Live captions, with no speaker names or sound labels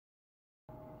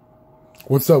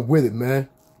What's up with it, man?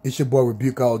 It's your boy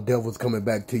Rebuke All Devils coming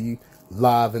back to you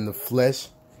live in the flesh.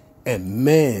 And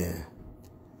man,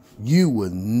 you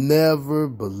would never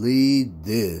believe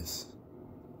this.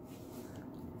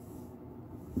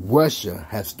 Russia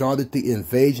has started the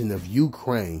invasion of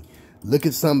Ukraine. Look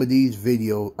at some of these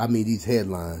these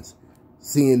headlines.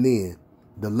 CNN,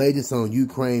 the latest on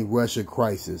Ukraine-Russia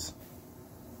crisis.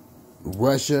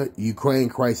 Russia-Ukraine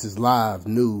crisis live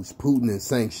news, Putin and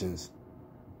sanctions.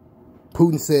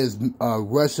 Putin says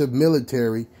Russia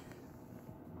military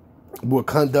will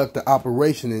conduct the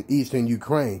operation in eastern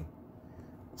Ukraine.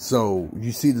 So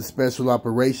you see the special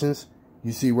operations.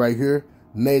 You see right here,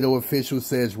 NATO official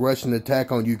says Russian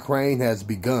attack on Ukraine has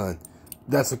begun.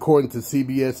 That's according to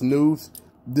CBS News.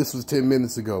 This was 10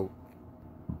 minutes ago.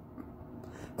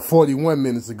 41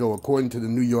 minutes ago, according to the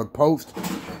New York Post,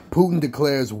 Putin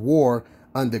declares war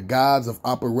under guise of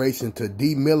operation to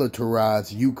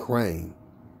demilitarize Ukraine.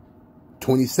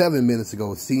 27 minutes ago,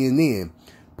 CNN,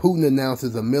 Putin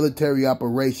announces a military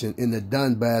operation in the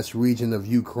Donbass region of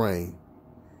Ukraine.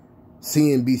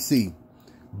 CNBC,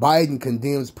 Biden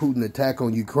condemns Putin attack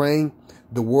on Ukraine.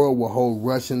 The world will hold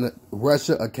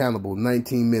Russia accountable.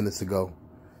 19 minutes ago.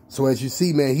 So as you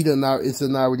see, man, it's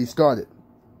done already started.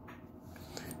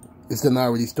 It's done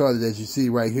already started, as you see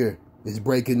right here. It's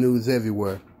breaking news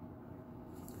everywhere.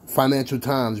 Financial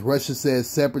Times, Russia says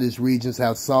separatist regions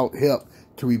have sought help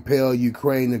to repel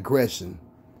Ukraine aggression.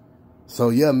 So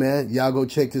yeah, man, y'all go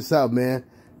check this out, man.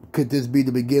 Could this be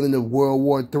the beginning of World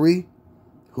War III?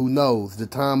 Who knows? The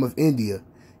time of India.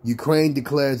 Ukraine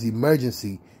declares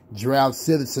emergency, drought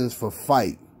citizens for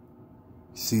fight.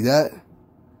 See that?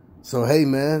 So hey,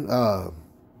 man,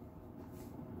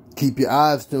 keep your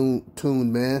eyes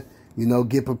tuned, man. You know,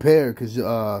 get prepared, because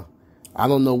I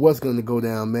don't know what's going to go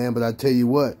down, man, but I tell you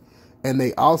what. And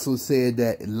they also said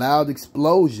that loud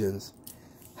explosions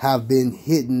have been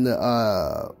hitting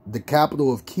the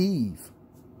capital of Kyiv.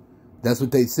 That's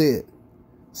what they said.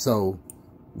 So,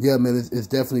 yeah, man, it's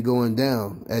definitely going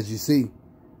down, as you see.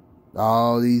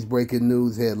 All these breaking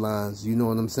news headlines, you know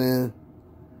what I'm saying?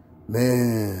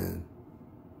 Man.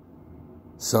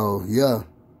 So, yeah.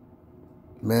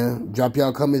 Man, drop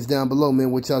y'all comments down below,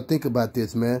 man, what y'all think about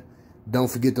this, man. Don't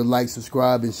forget to like,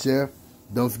 subscribe, and share.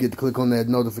 Don't forget to click on that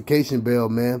notification bell,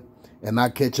 man. And I'll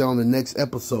catch y'all on the next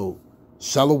episode.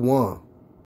 Shalom.